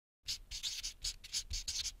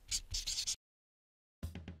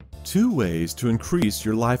2 ways to increase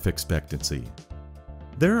your life expectancy.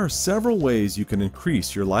 There are several ways you can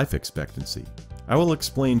increase your life expectancy. I will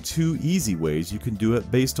explain 2 easy ways you can do it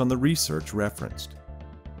based on the research referenced.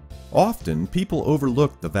 Often, people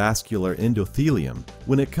overlook the vascular endothelium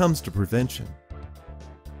when it comes to prevention.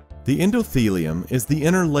 The endothelium is the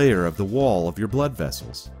inner layer of the wall of your blood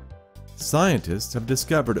vessels. Scientists have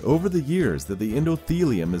discovered over the years that the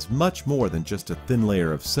endothelium is much more than just a thin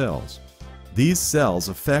layer of cells. These cells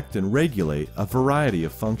affect and regulate a variety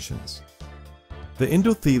of functions. The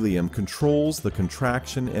endothelium controls the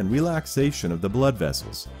contraction and relaxation of the blood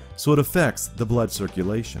vessels, so it affects the blood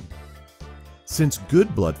circulation. Since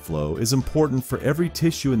good blood flow is important for every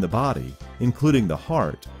tissue in the body, including the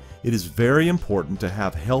heart, it is very important to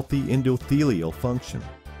have healthy endothelial function,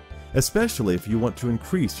 especially if you want to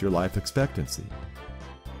increase your life expectancy.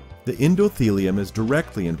 The endothelium is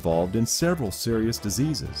directly involved in several serious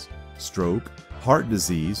diseases: stroke, heart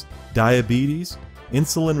disease, diabetes,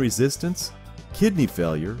 insulin resistance, kidney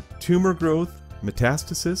failure, tumor growth,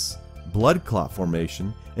 metastasis, blood clot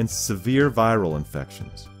formation, and severe viral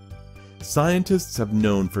infections. Scientists have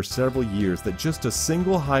known for several years that just a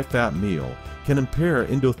single high-fat meal can impair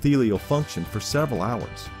endothelial function for several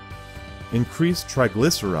hours. Increased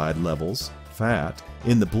triglyceride levels, fat,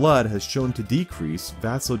 in the blood has shown to decrease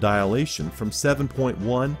vasodilation from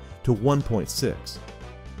 7.1 to 1.6.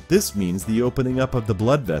 This means the opening up of the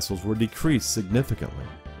blood vessels will decrease significantly.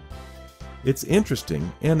 It's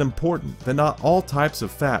interesting and important that not all types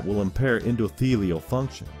of fat will impair endothelial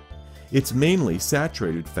function. It's mainly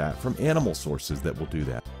saturated fat from animal sources that will do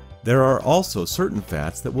that. There are also certain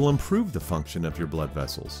fats that will improve the function of your blood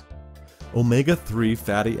vessels. Omega-3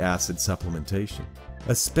 fatty acid supplementation,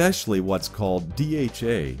 especially what's called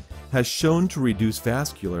DHA, has shown to reduce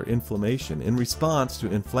vascular inflammation in response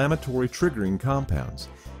to inflammatory triggering compounds,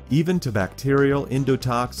 even to bacterial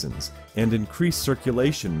endotoxins, and increase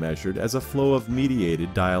circulation measured as a flow of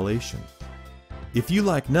mediated dilation. If you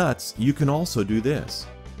like nuts, you can also do this.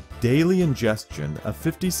 Daily ingestion of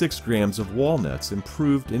 56 grams of walnuts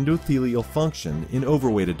improved endothelial function in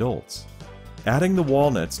overweight adults. Adding the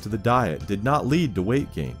walnuts to the diet did not lead to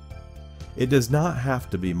weight gain. It does not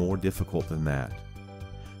have to be more difficult than that.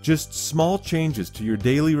 Just small changes to your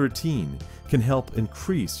daily routine can help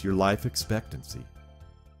increase your life expectancy.